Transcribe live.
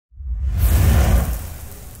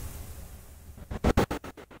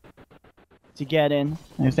to get in.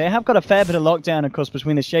 If they have got a fair bit of lockdown, of course,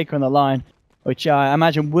 between the Shaker and the Line, which I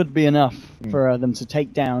imagine would be enough for them to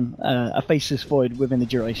take down a Faceless Void within the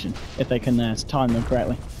duration, if they can time them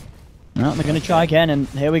correctly. Well, they're going to try again, and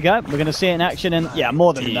here we go. We're going to see it in action, and yeah,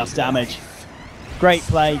 more than enough damage. Great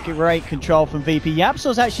play, great control from VP.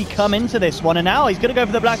 YapzOr's actually come into this one, and now he's going to go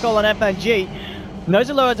for the black hole on FNG.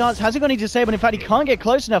 Knows Aloha Dance hasn't got any disable. In fact, he can't get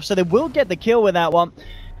close enough, so they will get the kill with that one.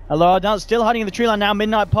 Aloha Dance still hiding in the tree line now.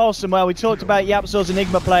 Midnight Pulse, and well, we talked about YapzOr's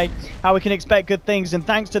Enigma play, how we can expect good things, and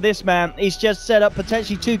thanks to this man, he's just set up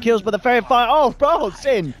potentially 2 kills, but the Fairy Fire, oh, bro,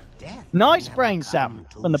 Sin. Nice brain sap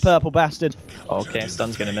from the purple bastard. Okay,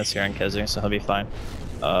 Stun's gonna miss here on Kezu, so he'll be fine.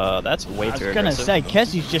 That's way too aggressive. I was gonna say,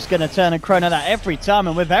 Kezu's just gonna turn and chrono that every time,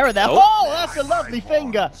 and with Era there, oh, that's a lovely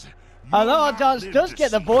finger. Aloha Dance does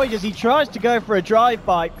get the Void as he tries to go for a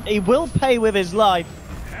drive-by. He will pay with his life.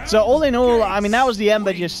 So all in all, I mean, that was the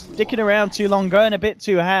Ember just sticking around too long, going a bit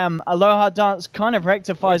too ham. Aloha Dance kind of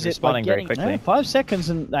rectifies it by getting very quickly. 5 seconds,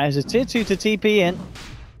 and there's a tier 2 to TP in.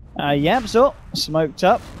 YapzOr smoked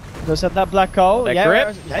up. Does have that black hole.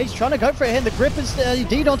 Yeah, he's trying to go for it here. The grip is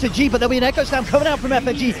indeed onto G, but there'll be an Echo Slam coming out from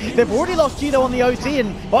FNG. They've already lost G though on the OT,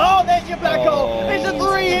 and oh, there's your black hole. It's a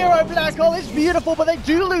 3-hero black hole. It's beautiful, but they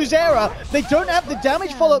do lose Era. They don't have the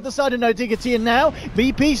damage follow up the side of No Diggity, and now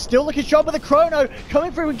VP still looking strong with the chrono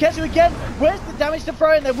coming through with Kezu again. Where's the damage to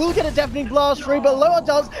throw in? They will get a deafening blast through, but Aloha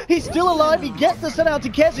does. He's still alive. He gets the sun out to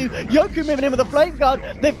Kezu. Yoku moving in with a flame guard.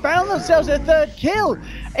 They found themselves their 3rd kill.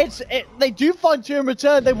 They do find 2 in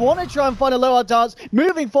return. They want to try and find Aloha Dance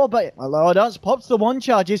moving forward, but Aloha Dance pops the 1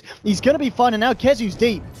 charges. He's going to be fine, and now Kezu's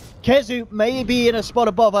deep. Kezu may be in a spot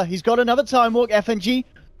of bother. He's got another time walk. FNG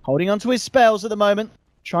holding onto his spells at the moment,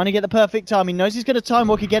 trying to get the perfect time. He knows he's going to time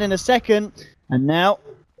walk again in a second, and now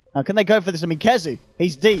how can they go for this? I mean, Kezu,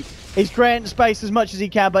 he's deep. He's creating space as much as he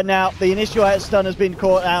can, but now the initial stun has been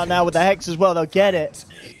caught out now with the Hex as well. They'll get it.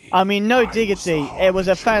 I mean, No Diggity. It was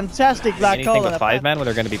a fantastic black hole. Anything but 5-man where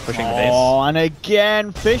they're going to be pushing the base. Oh, and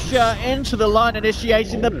again, Fisher into the line,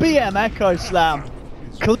 initiating the BM Echo Slam.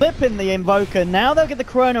 Clipping the Invoker. Now they'll get the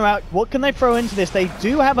Chrono out. What can they throw into this? They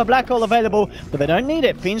do have a black hole available, but they don't need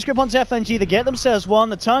it. Fiend's Grip onto FNG. They get themselves 1.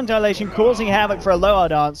 The time dilation causing havoc for Aloha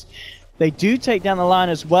Dance. They do take down the line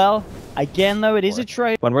as well. Again, though, it is a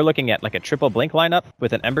trade. When we're looking at like a triple blink lineup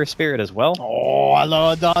with an Ember Spirit as well. Oh,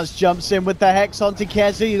 Aloha Dance jumps in with the Hex onto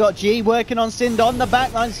Kezu. You got G working on Sin on the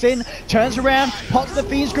backline. Sin turns around, pops the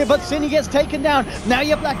Fiend's Grip, but Sin, he gets taken down. Now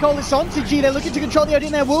your black hole is onto G. They're looking to control the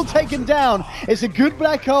Odin there. Will take him down. It's a good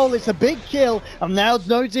black hole. It's a big kill. And now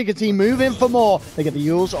No Diggity moving for more. They get the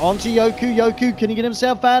Yules onto Yoku. Yoku, can he get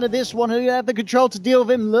himself out of this one? Who have the control to deal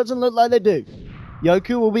with him? Doesn't look like they do.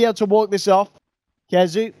 Yoku will be able to walk this off.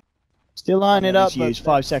 Kezu still lining it up. Use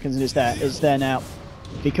 5 seconds and it's there now.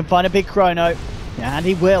 He can find a big chrono, and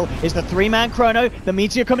he will. It's the 3-man chrono. The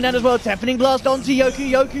meteor coming down as well. Deafening blast onto Yoku.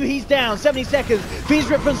 Yoku, he's down. 70 seconds. Fiend's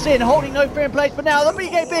Grip from Sin, holding no fear in place. But now the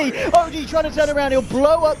BKB. OG trying to turn around. He'll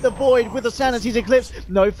blow up the void with the Sanity's Eclipse.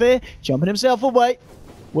 No fear. Jumping himself away.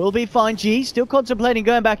 Will be fine. G still contemplating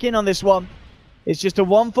going back in on this one. It's just a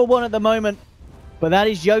 1-for-1 at the moment. But that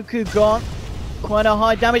is Yoku gone. Quite a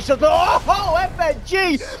high damage. Oh,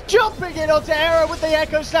 FNG jumping in onto Era with the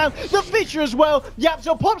Echo Slam. The Fisher as well.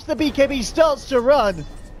 YapzOr pops the BKB, starts to run.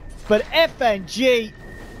 But FNG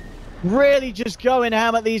really just going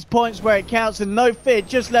ham at these points where it counts, and No Fear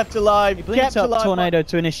just left alive. He kept up Tornado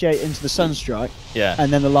to initiate into the Sunstrike. Yeah.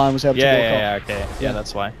 And then the line was able to walk off. Yeah, okay. Yeah,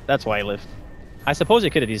 that's why. That's why he lived. I suppose he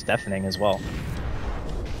could have used Deafening as well.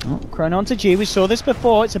 Oh, Chrono onto G. We saw this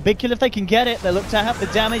before. It's a big kill if they can get it. They look to have the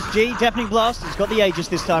damage. G, Deafening Blast. He's got the Aegis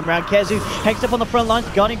this time round. Kezu hexed up on the front line.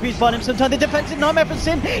 Guarding Grease behind him. Sometimes the defensive nightmare for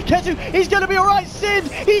Sin. Kezu, he's going to be alright. Sin,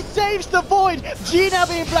 he saves the void. G now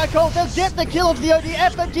being black hole. They'll get the kill onto the OD.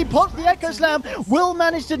 FNG pops the Echo Slam. Will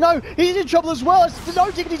manage to know. He's in trouble as well. It's No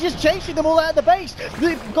Diggity just chasing them all out of the base.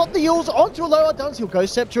 They've got the Yules onto Aloha Dance. He'll go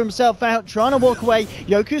Scepter himself out, trying to walk away.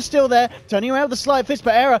 Yoku's still there, turning around with a slight fist,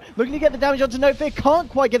 but Era looking to get the damage onto No Fear. Can't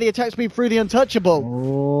quite get the attack speed through the untouchable.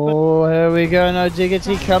 Oh, here we go. No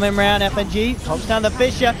Diggity coming round. FNG pops down the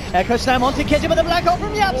Fisher. Echo Slam onto Kezu, but the black hole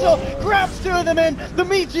from YapzOr grabs 2 of them in. The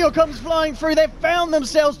meteor comes flying through. They've found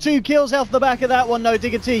themselves 2 kills off the back of that one. No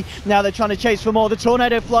Diggity. Now they're trying to chase for more. The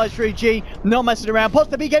tornado flies through G. Not messing around. Pops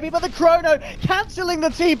the BKB, but the chrono cancelling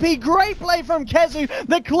the TP. Great play from Kezu.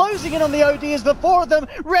 They're closing in on the OD as the 4 of them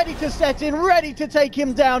ready to set in, ready to take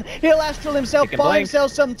him down. He'll astral himself, buy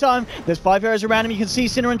himself some time. There's 5 heroes around him. You can see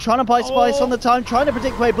Cinnamon trying to buy Spice on the time, trying to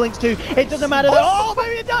predict where he blinks to. It doesn't matter. Oh,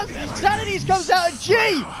 maybe it does. Sanity's comes out and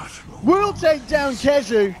G will take down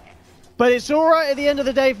Kezu. But it's all right at the end of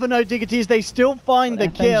the day for No Diggities. They still find the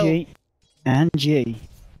kill. And G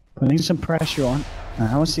Putting some pressure on.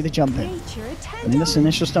 Now I see the jump in. And this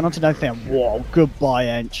initial stun onto no fair. Whoa, goodbye,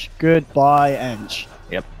 Ench. Goodbye, Ench.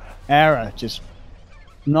 Yep. Era just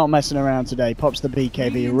not messing around today. Pops the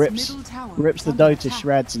BKB, rips the Dota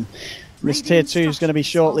shreds, and this tier 2 is going to be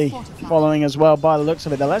shortly following as well by the looks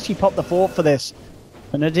of it. They'll actually pop the fort for this.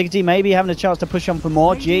 And DiG maybe having a chance to push on for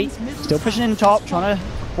more. G still pushing in top, trying to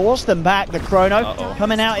force them back. The Chrono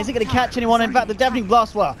coming out. Is it going to catch anyone? In fact, the Deafening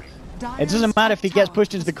Blast, well, it doesn't matter if he gets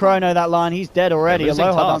pushed into the Chrono, that line. He's dead already.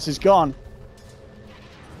 Aloha Dance is gone.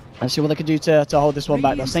 Let's see what they can do to hold this one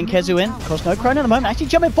back. They'll send Kezu in. Of course, no Chrono at the moment. Actually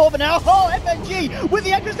jumping forward now. Oh, FNG with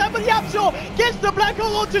the Echo Stab for the Absol. Gets the Black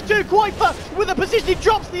Hole onto 2. Kuiper with the position.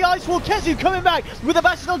 Drops the Ice Wall. Kezu coming back with the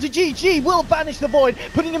Bastion onto G. G will banish the Void,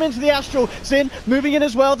 putting him into the Astral. Sin moving in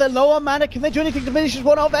as well. They're low on mana. Can they do anything to finish this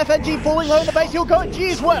one off? FNG falling low in the base. He'll go at G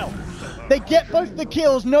as well. They get both the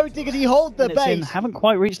kills. No diggity, hold the base. Haven't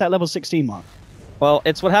quite reached that level 16 mark. Well,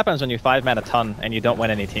 it's what happens when you 5-man a ton and you don't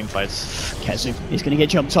win any team fights. Kezu, he's going to get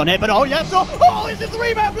jumped on it, but oh, yes, oh, it's a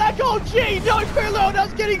 3-man Black Hole. G, no fair low,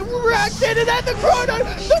 that's getting racked in, and then the Chrono,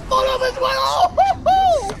 the follow as well.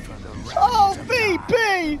 Oh,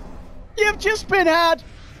 VP, you've just been had.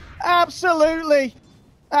 Absolutely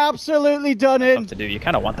done in. Tough to do. You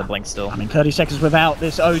kind of want the blink still. I mean, 30 seconds without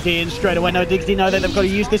this OD, and straight away, no digs. They know that they've got to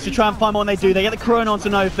use this to try and find more, and they do. They get the Chrono onto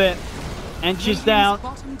no fit. Ench is down.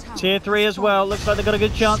 Tier 3 as well. Looks like they've got a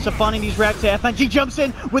good chance of finding these racks here. FNG jumps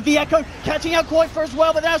in with the Echo, catching out Kuiper as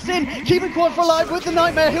well, but now Sin keeping Kuiper alive with the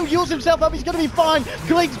Nightmare. He'll use himself up. He's going to be fine.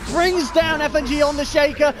 Gleeks brings down FNG on the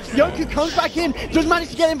Shaker. Yoku comes back in. Does manage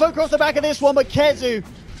to get Invoker off the back of this one, but Kezu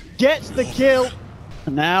gets the kill.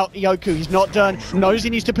 And now Yoku, he's not done. Knows he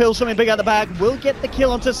needs to peel something big out the bag. Will get the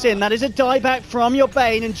kill onto Sin. That is a dieback from your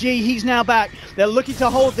Bane. And G, he's now back. They're looking to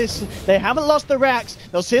hold this. They haven't lost the racks.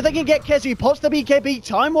 They'll see if they can get Kezu. He pops the BKB.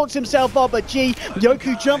 Time walks himself up. But G,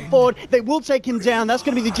 Yoku jump forward. They will take him down. That's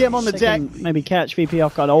going to be the gem on the deck. Maybe catch VP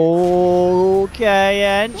off guard.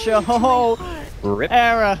 Okay, Ench. Oh,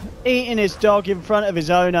 Era eating his dog in front of his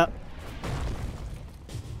owner.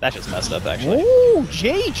 That's just messed up, actually. Ooh,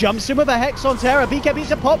 G jumps in with a Hex on Terra. BKB's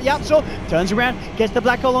a pop. Yapso turns around, gets the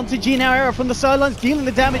Black Hole onto G now. Era from the sidelines, dealing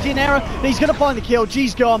the damage in Era. He's going to find the kill.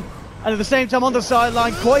 G's gone. And at the same time on the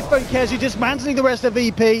sideline, Kuiper and Kezu dismantling the rest of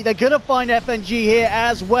VP. They're going to find FNG here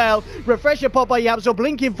as well. Refresher pop by Yapso,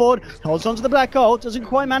 blinking forward. Holds onto the Black Hole. Doesn't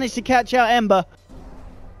quite manage to catch out Ember.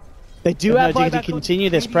 They do have to continue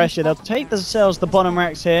this pressure. They'll take themselves the bottom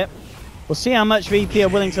racks here. We'll see how much VP are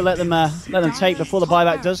willing to let them take before the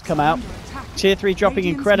buyback does come out. Tier 3 dropping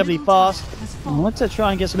incredibly fast. Let's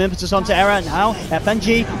try and get some impetus onto Era now.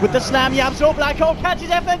 FNG with the slam. Yapso Black Hole catches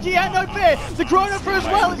FNG and no fear. The Chrono for as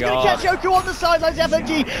well. He's going to catch Yoku on the sidelines.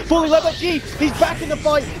 FNG falling low, but G, he's back in the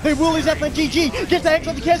fight. They will his FNG. G gets the Hex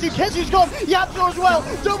onto Kezu. Kezu's gone. Yapso as well.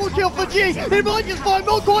 Double kill for G. He might just find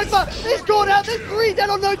more Kuiper. He's gone out. There's 3 down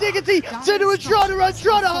on no diggity. Sinner is trying to run,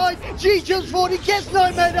 trying to hide. G jumps forward. He gets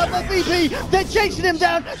Nightmare down for VP. They're chasing him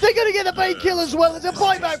down. They're going to get the bait kill as well. There's a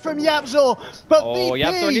buyback from Yapso. But VP,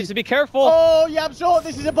 Yapso needs to be careful. Oh, Yapso,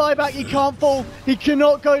 this is a buyback. He can't fall. He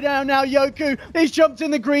cannot go down now. Yoku, he's jumped in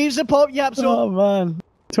the greaves and pop Yapso. Oh, man.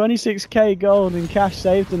 26k gold in cash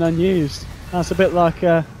saved and unused. That's a bit like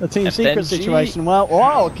a Team Secret situation. Well,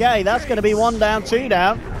 oh, okay, that's going to be 1 down, 2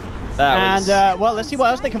 down. Well, let's see what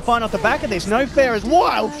else they can find off the back of this. No fair as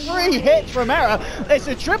wild. 3 hits from Era. It's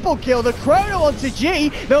a triple kill. The Chrono onto G.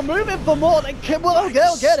 They'll move in for more. Well,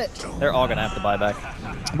 they'll get it. They're all going to have to buy back.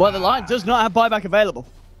 Well, the line does not have buyback available.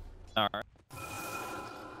 All right.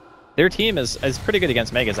 Their team is pretty good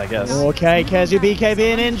against Megas, I guess. Okay, Kezu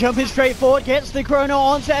BKB in, jumping straight forward, gets the Chrono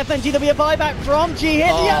onto FNG. There'll be a buyback from G.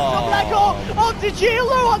 Here's the Absol Black Hole onto G.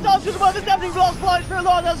 Low on dance as well. The Deafening Blast flies through.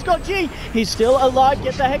 Low on dance got G. He's still alive.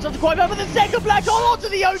 Gets the Hex onto Kuiper. But the second Black Hole onto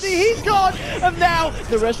the OD. He's gone. And now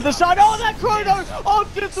the rest of the side. Oh, that Chrono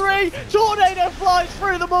onto 3. Tornado flies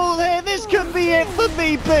through them all here. This could be it for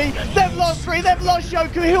VP. They've lost 3. They've lost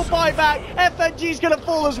Yoku. He'll buy back. FNG's going to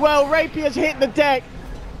fall as well. Rapier's hitting the deck.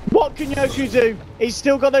 What can Yoku do? He's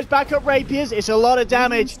still got those backup Rapiers. It's a lot of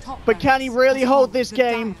damage. But can he really hold this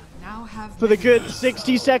game for the good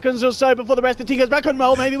 60 seconds or so before the rest of the team goes back on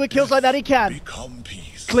roll? Maybe with kills like that he can.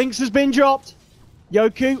 Clinks has been dropped.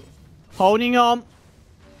 Yoku holding on.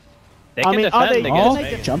 They can defend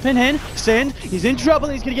against jumping in. Sin, he's in trouble.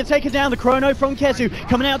 He's going to get taken down. The Chrono from Kezu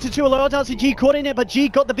coming out to 2. Loyal Dance. G caught in it, but G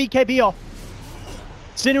got the BKB off.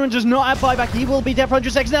 Cinnamon does not have buyback. He will be dead for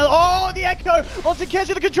 100 seconds now. Oh, the Echo onto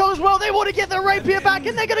Kezi, the control as well. They want to get the Rapier back,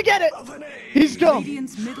 and they're going to get it. He's gone.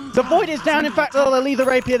 The Void is down. In fact, they'll leave the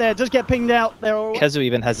Rapier there. Just get pinged out. Kezu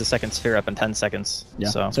even has the second sphere up in 10 seconds. Yeah,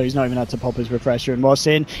 so he's not even had to pop his refresher. And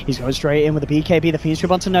Sin, he's going straight in with the BKB. The Fiend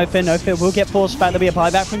Strip onto Nofir. Nofir will get forced back. There'll be a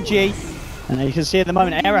buyback from G. And you can see at the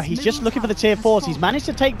moment, Era, he's just looking for the tier 4s. He's managed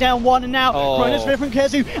to take down one, and now Chronosphere from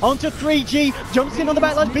Kezu onto 3G. Jumps in on the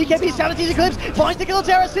backline. BKB, Sanity's Eclipse. Finds the kill on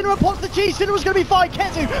Terra. Cinema pops the G. Cinema's going to be fine.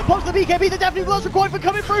 Kezu pops the BKB. The definitely blows required for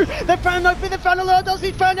coming through. They found Nofir. They found Alertos.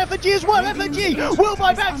 He's found FNG as well. FNG will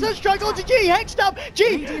buy back. So strike onto G. Hexed up.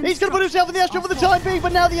 G. He's going to put himself in the Astro for the time being,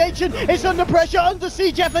 but now the Ancient is under pressure. Under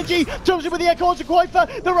siege. FNG jumps in with the Echo onto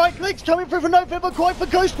Quaifa. The right clicks coming through from Nofir, but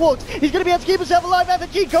Quaifa Ghost walks. He's going to be able to keep himself alive.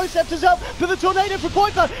 FNG Ghost scepters up for the Tornado for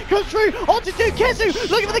Quaifa. Goes through onto Kezu.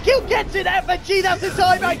 Looking for the kill. Gets it. FNG. That's the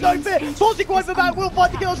time back. Nofir. Forcing Quaifa back. Will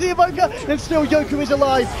find the kill onto the Evoker. And still Yoku is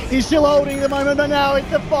alive. He's still holding at the moment, but now it's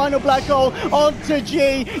the final black hole onto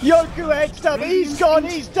G. Yoku hexed up. He's gone.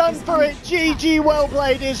 He's done for it. GG. Well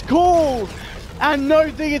played is called. And No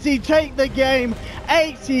Diggity take the game.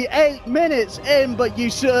 88 minutes in, but you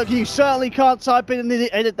certainly can't type in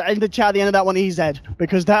the chat at the end of that one EZ,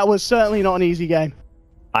 because that was certainly not an easy game.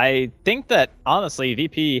 I think that, honestly,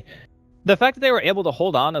 VP, the fact that they were able to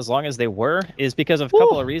hold on as long as they were is because of a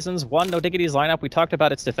couple of reasons. One, No Diggity's lineup, we talked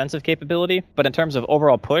about its defensive capability, but in terms of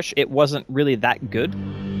overall push, it wasn't really that good.